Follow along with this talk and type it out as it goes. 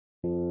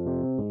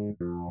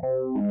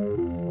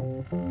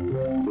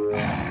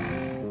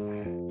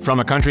From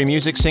a country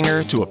music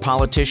singer to a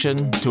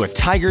politician to a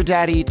tiger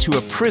daddy to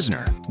a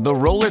prisoner, the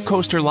roller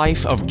coaster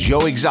life of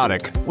Joe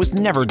Exotic was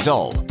never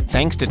dull.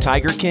 Thanks to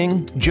Tiger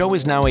King, Joe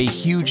is now a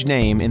huge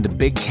name in the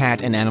big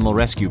cat and animal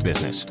rescue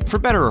business. For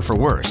better or for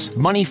worse,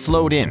 money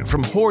flowed in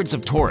from hordes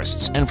of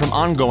tourists and from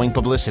ongoing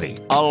publicity.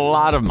 A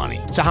lot of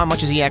money. So how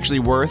much is he actually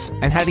worth?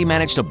 And how did he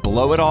manage to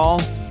blow it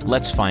all?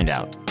 Let's find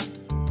out.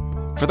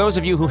 For those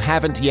of you who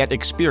haven't yet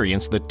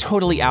experienced the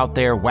totally out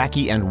there,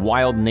 wacky, and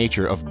wild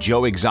nature of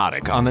Joe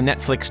Exotic on the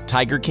Netflix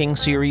Tiger King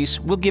series,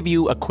 we'll give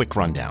you a quick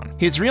rundown.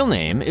 His real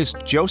name is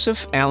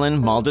Joseph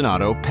Allen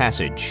Maldonado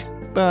Passage.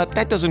 But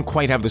that doesn't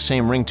quite have the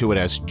same ring to it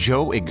as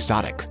Joe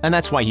Exotic. And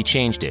that's why he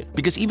changed it,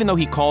 because even though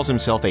he calls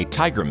himself a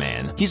tiger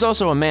man, he's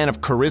also a man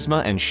of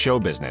charisma and show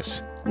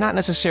business. Not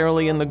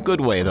necessarily in the good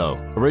way, though.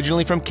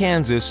 Originally from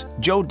Kansas,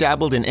 Joe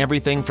dabbled in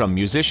everything from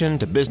musician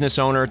to business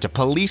owner to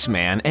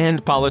policeman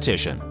and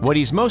politician. What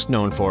he's most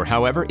known for,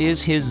 however,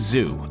 is his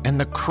zoo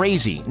and the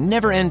crazy,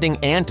 never-ending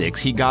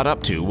antics he got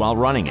up to while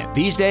running it.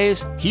 These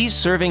days, he's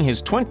serving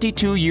his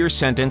 22-year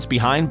sentence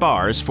behind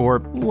bars for,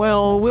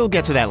 well, we'll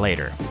get to that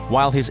later.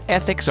 While his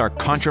ethics are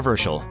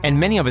controversial and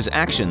many of his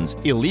actions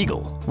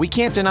illegal, we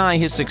can't deny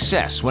his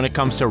success when it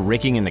comes to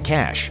raking in the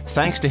cash.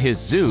 Thanks to his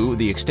zoo,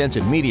 the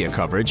extensive media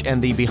coverage, and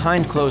the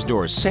behind closed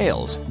doors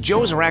sales,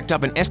 Joe's racked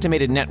up an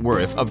estimated net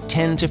worth of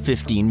 $10 to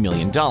 $15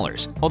 million,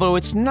 although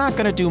it's not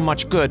going to do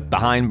much good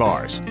behind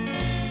bars.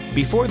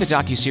 Before the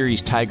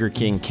docuseries Tiger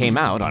King came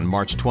out on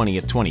March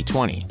 20th,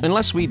 2020,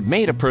 unless we'd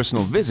made a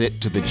personal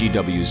visit to the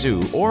GW Zoo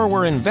or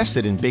were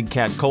invested in big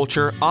cat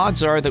culture,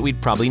 odds are that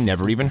we'd probably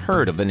never even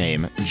heard of the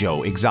name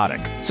Joe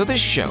Exotic. So this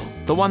show,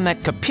 the one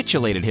that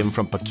capitulated him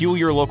from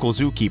peculiar local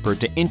zookeeper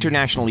to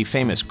internationally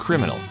famous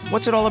criminal,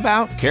 what's it all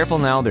about? Careful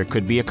now, there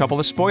could be a couple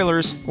of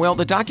spoilers. Well,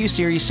 the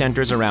docuseries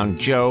centers around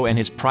Joe and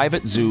his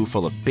private zoo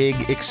full of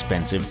big,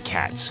 expensive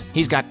cats.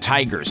 He's got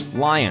tigers,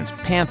 lions,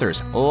 panthers,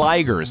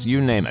 ligers,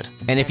 you name it.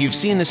 And if you've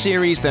seen the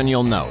series, then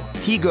you'll know.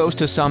 He goes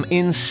to some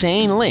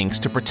insane lengths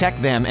to protect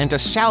them and to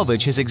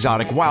salvage his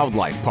exotic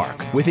wildlife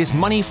park, with his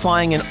money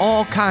flying in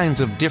all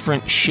kinds of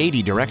different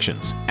shady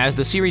directions. As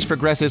the series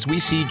progresses, we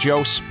see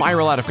Joe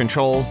spiral out of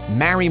control,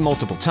 marry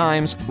multiple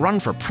times, run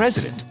for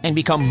president, and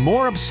become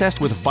more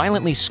obsessed with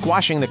violently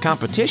squashing the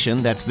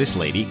competition, that's this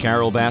lady,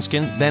 Carol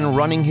Baskin, than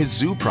running his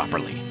zoo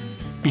properly.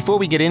 Before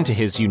we get into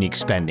his unique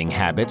spending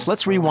habits,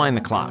 let's rewind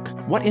the clock.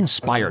 What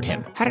inspired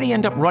him? How did he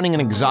end up running an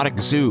exotic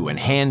zoo and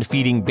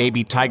hand-feeding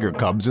baby tiger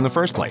cubs in the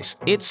first place?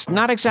 It's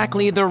not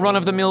exactly the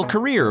run-of-the-mill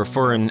career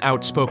for an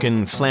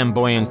outspoken,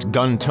 flamboyant,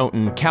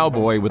 gun-toting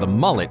cowboy with a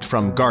mullet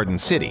from Garden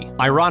City.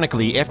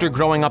 Ironically, after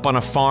growing up on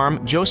a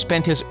farm, Joe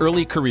spent his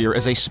early career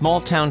as a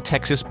small-town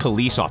Texas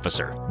police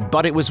officer.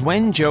 But it was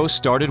when Joe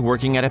started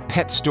working at a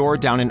pet store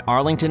down in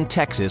Arlington,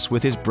 Texas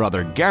with his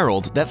brother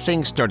Gerald that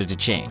things started to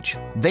change.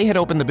 They had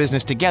opened the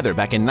business together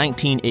back in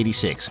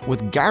 1986,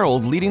 with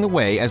Gerald leading the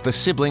way as the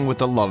sibling with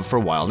the love for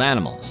wild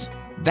animals.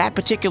 That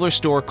particular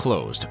store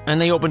closed, and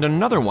they opened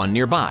another one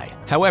nearby.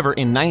 However,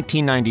 in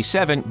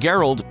 1997,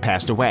 Gerald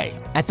passed away.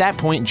 At that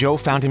point, Joe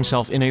found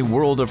himself in a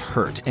world of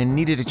hurt and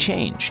needed a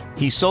change.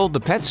 He sold the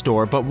pet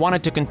store but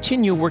wanted to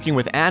continue working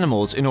with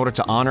animals in order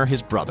to honor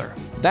his brother.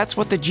 That's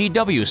what the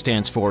GW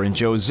stands for in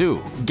Joe's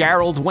zoo,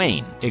 Gerald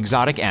Wayne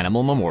Exotic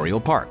Animal Memorial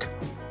Park.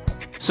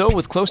 So,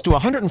 with close to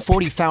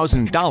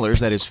 $140,000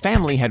 that his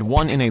family had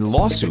won in a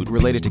lawsuit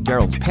related to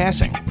Gerald's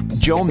passing,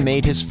 Joe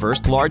made his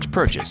first large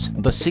purchase,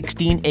 the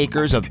 16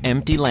 acres of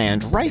empty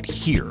land right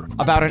here,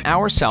 about an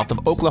hour south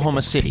of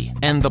Oklahoma City,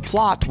 and the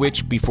plot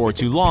which, before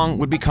too long,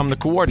 would become the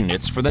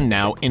coordinates for the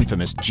now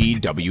infamous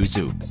GW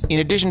Zoo.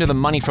 In addition to the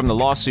money from the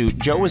lawsuit,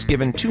 Joe was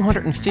given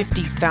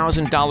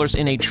 $250,000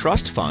 in a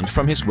trust fund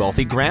from his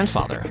wealthy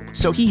grandfather,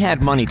 so he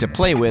had money to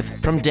play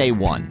with from day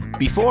one.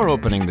 Before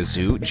opening the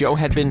zoo, Joe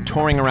had been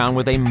touring around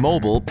with a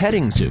mobile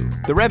petting zoo.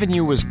 The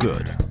revenue was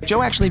good.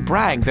 Joe actually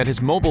bragged that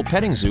his mobile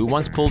petting zoo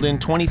once pulled in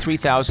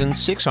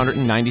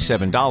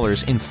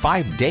 $23,697 in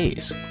 5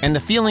 days. And the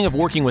feeling of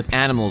working with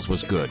animals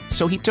was good,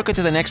 so he took it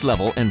to the next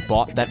level and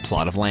bought that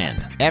plot of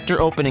land. After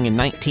opening in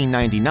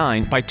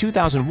 1999, by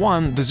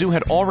 2001, the zoo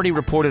had already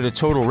reported a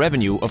total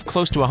revenue of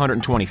close to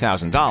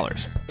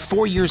 $120,000.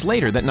 4 years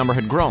later, that number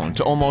had grown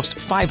to almost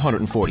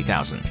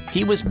 $540,000.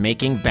 He was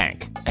making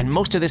bank. And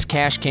most of this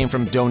cash came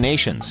from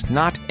donations,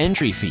 not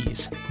entry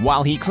fees.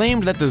 While he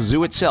claimed that the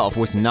zoo itself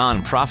was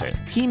non-profit,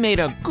 he made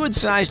a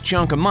good-sized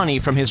chunk of money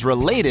from his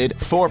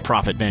related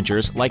for-profit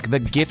ventures like the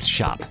gift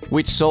shop,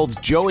 which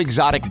sold Joe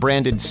Exotic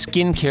branded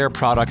skincare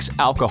products,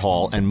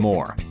 alcohol, and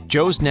more.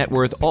 Joe's net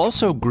worth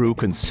also grew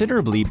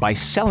considerably by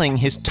selling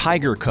his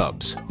tiger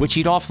cubs, which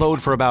he'd offload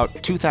for about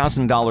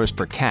 $2,000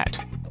 per cat.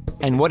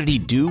 And what did he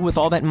do with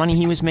all that money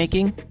he was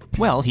making?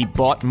 Well, he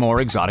bought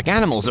more exotic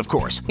animals, of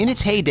course. In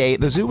its heyday,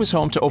 the zoo was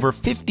home to over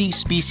 50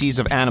 species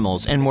of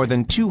animals and more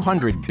than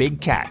 200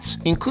 big cats,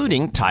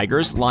 including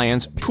tigers,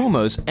 lions,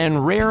 pumas,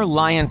 and rare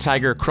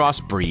lion-tiger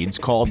crossbreeds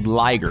called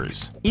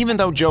ligers. Even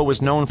though Joe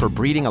was known for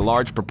breeding a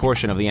large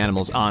proportion of the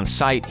animals on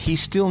site, he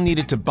still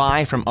needed to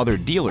buy from other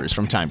dealers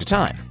from time to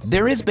time.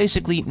 There is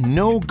basically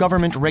no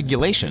government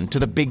regulation to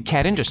the big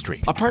cat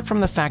industry, apart from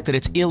the fact that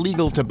it's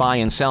illegal to buy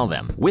and sell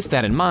them. With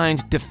that in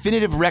mind,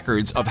 definitive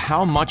records of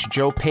how much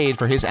Joe paid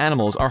for his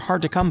animals are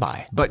hard to come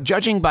by. But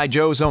judging by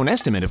Joe's own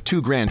estimate of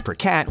 $2,000 per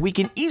cat, we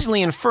can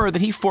easily infer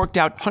that he forked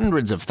out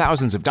hundreds of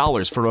thousands of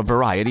dollars for a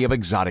variety of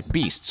exotic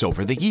beasts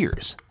over the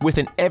years. With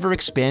an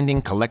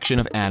ever-expanding collection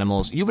of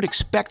animals, you would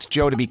expect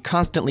Joe to be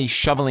constantly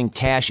shoveling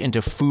cash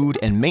into food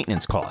and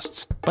maintenance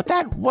costs. But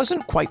that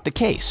wasn't quite the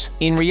case.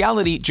 In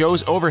reality,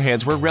 Joe's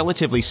overheads were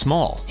relatively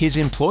small. His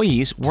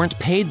employees weren't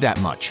paid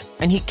that much,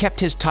 and he kept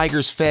his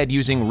tigers fed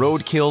using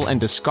roadkill and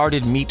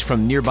discarded meat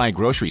from nearby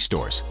grocery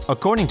stores.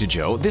 According to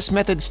Joe, this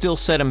method still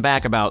set him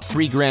back about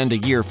 $3,000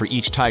 a year for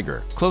each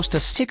tiger, close to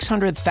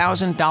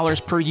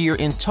 $600,000 per year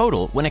in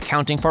total when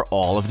accounting for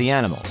all of the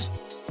animals.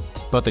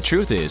 But the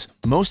truth is,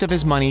 most of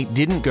his money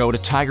didn't go to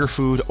tiger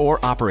food or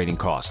operating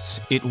costs.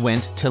 It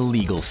went to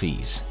legal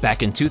fees.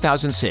 Back in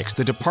 2006,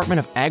 the Department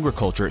of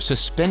Agriculture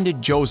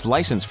suspended Joe's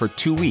license for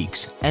 2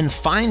 weeks and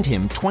fined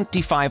him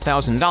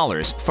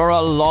 $25,000 for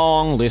a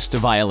long list of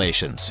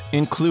violations,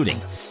 including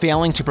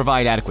failing to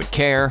provide adequate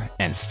care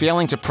and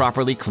failing to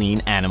properly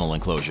clean animal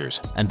enclosures.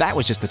 And that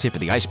was just the tip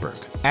of the iceberg.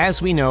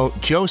 As we know,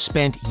 Joe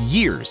spent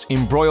years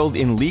embroiled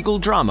in legal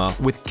drama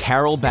with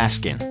Carol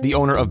Baskin, the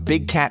owner of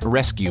Big Cat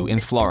Rescue in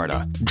Florida.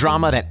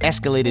 Drama that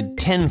escalated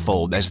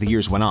tenfold as the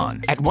years went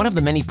on. At one of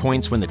the many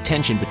points when the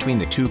tension between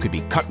the two could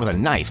be cut with a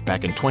knife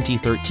back in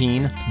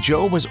 2013,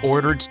 Joe was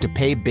ordered to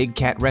pay Big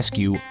Cat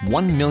Rescue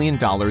 $1 million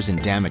in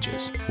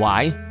damages.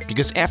 Why?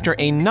 Because after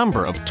a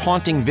number of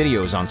taunting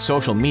videos on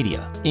social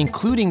media,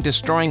 including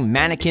destroying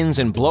mannequins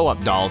and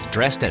blow-up dolls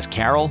dressed as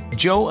Carol,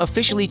 Joe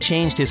officially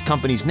changed his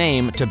company's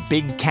name to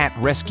Big Cat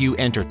Rescue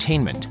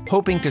Entertainment,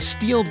 hoping to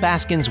steal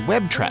Baskin's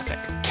web traffic.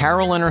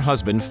 Carol and her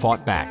husband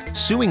fought back,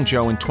 suing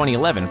Joe in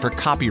 2011 for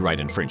copyright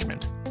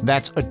infringement.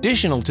 That's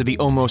additional to the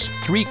almost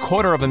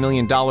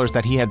 $750,000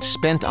 that he had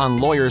spent on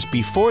lawyers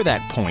before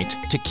that point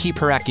to keep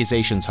her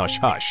accusations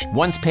hush-hush.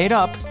 Once paid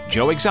up,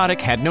 Joe Exotic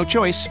had no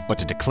choice but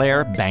to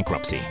declare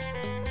bankruptcy.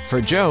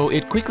 For Joe,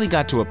 it quickly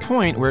got to a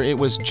point where it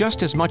was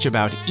just as much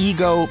about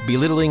ego,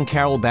 belittling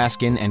Carol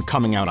Baskin, and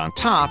coming out on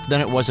top than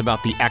it was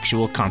about the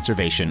actual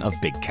conservation of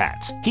big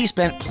cats. He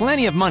spent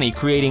plenty of money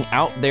creating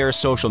out-there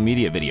social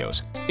media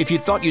videos. If you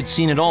thought you'd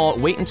seen it all,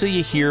 wait until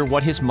you hear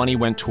what his money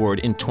went toward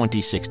in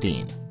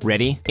 2016.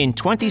 Ready? In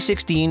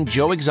 2016,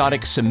 Joe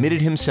Exotic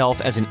submitted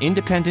himself as an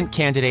independent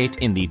candidate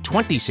in the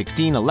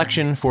 2016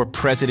 election for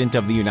President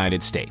of the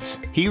United States.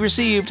 He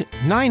received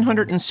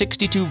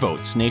 962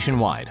 votes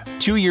nationwide.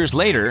 2 years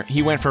later,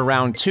 he went for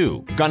round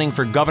 2, gunning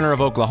for governor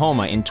of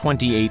Oklahoma in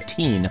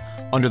 2018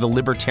 under the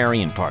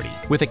Libertarian Party.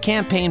 With a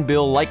campaign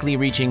bill likely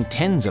reaching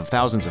tens of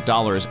thousands of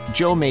dollars,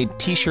 Joe made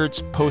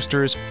t-shirts,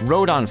 posters,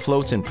 rode on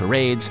floats and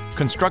parades,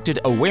 constructed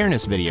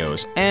awareness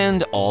videos,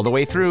 and all the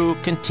way through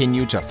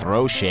continued to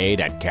throw shade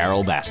at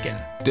Carol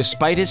Baskin.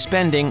 Despite his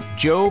spending,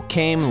 Joe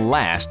came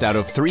last out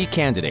of 3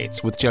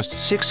 candidates with just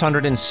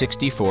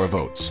 664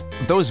 votes.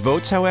 Those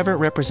votes, however,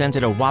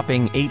 represented a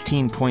whopping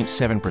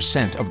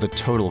 18.7% of the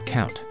total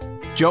count.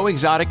 Joe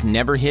Exotic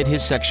never hid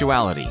his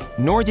sexuality,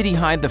 nor did he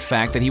hide the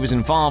fact that he was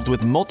involved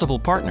with multiple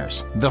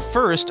partners. The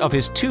first of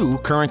his 2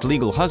 current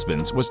legal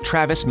husbands was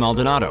Travis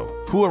Maldonado,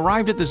 who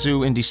arrived at the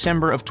zoo in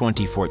December of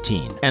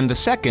 2014, and the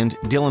second,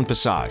 Dylan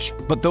Passage.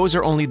 But those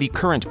are only the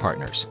current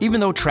partners.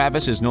 Even though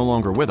Travis is no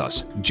longer with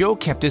us, Joe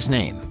kept his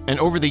name, and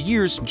over the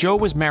years, Joe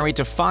was married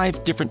to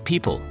 5 different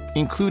people,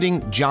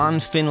 including John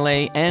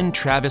Finlay and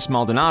Travis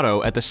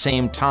Maldonado at the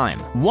same time.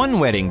 One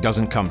wedding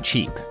doesn't come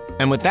cheap.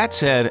 And with that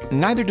said,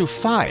 neither do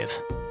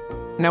 5.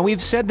 Now,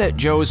 we've said that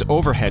Joe's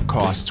overhead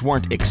costs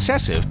weren't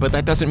excessive, but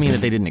that doesn't mean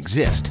that they didn't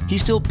exist. He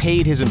still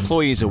paid his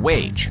employees a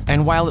wage,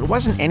 and while it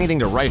wasn't anything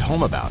to write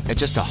home about, at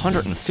just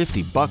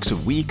 $150 a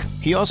week,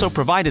 he also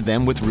provided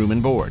them with room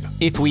and board.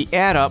 If we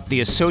add up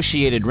the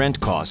associated rent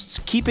costs,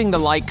 keeping the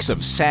likes of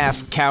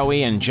Saf,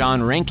 Cowie, and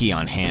John Reinke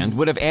on hand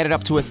would have added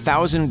up to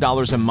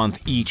 $1,000 a month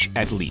each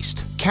at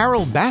least.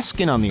 Carol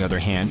Baskin, on the other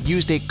hand,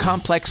 used a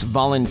complex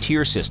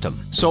volunteer system.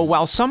 So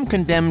while some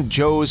condemned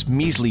Joe's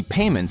measly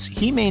payments,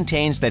 he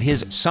maintains that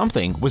his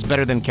something was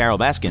better than Carol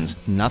Baskin's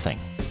nothing.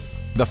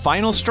 The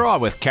final straw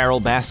with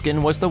Carol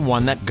Baskin was the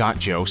one that got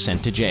Joe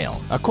sent to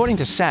jail. According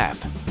to Saf,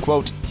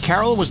 quote,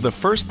 Carol was the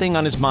first thing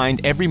on his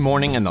mind every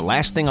morning and the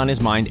last thing on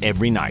his mind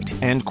every night,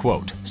 end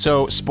quote.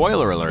 So,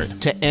 spoiler alert,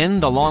 to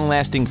end the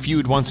long-lasting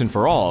feud once and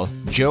for all,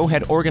 Joe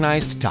had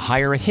organized to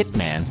hire a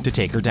hitman to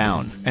take her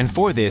down. And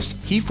for this,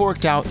 he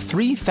forked out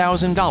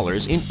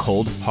 $3,000 in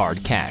cold,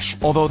 hard cash.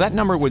 Although that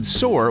number would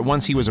soar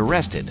once he was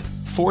arrested,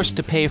 forced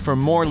to pay for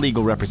more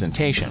legal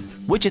representation,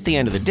 which at the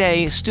end of the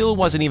day still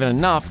wasn't even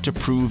enough to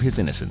prove his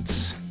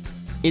innocence.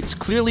 It's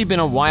clearly been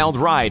a wild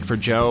ride for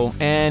Joe,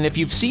 and if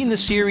you've seen the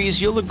series,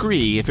 you'll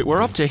agree if it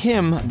were up to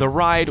him, the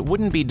ride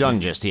wouldn't be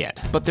done just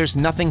yet. But there's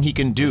nothing he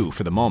can do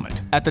for the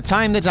moment. At the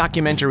time the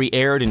documentary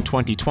aired in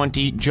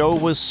 2020, Joe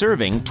was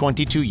serving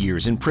 22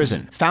 years in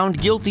prison,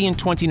 found guilty in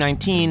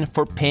 2019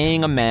 for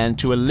paying a man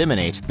to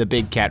eliminate the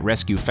Big Cat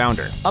Rescue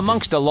founder,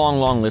 amongst a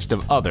long list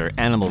of other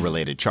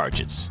animal-related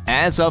charges.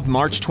 As of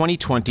March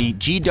 2020,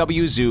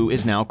 GW Zoo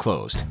is now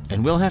closed,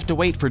 and we'll have to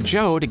wait for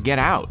Joe to get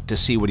out to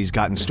see what he's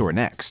got in store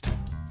next.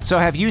 So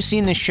have you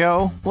seen the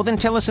show? Well then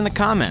tell us in the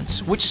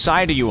comments, which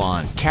side are you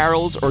on,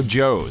 Carol's or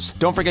Joe's?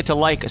 Don't forget to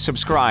like,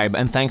 subscribe,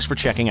 and thanks for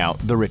checking out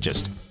The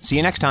Richest. See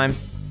you next time.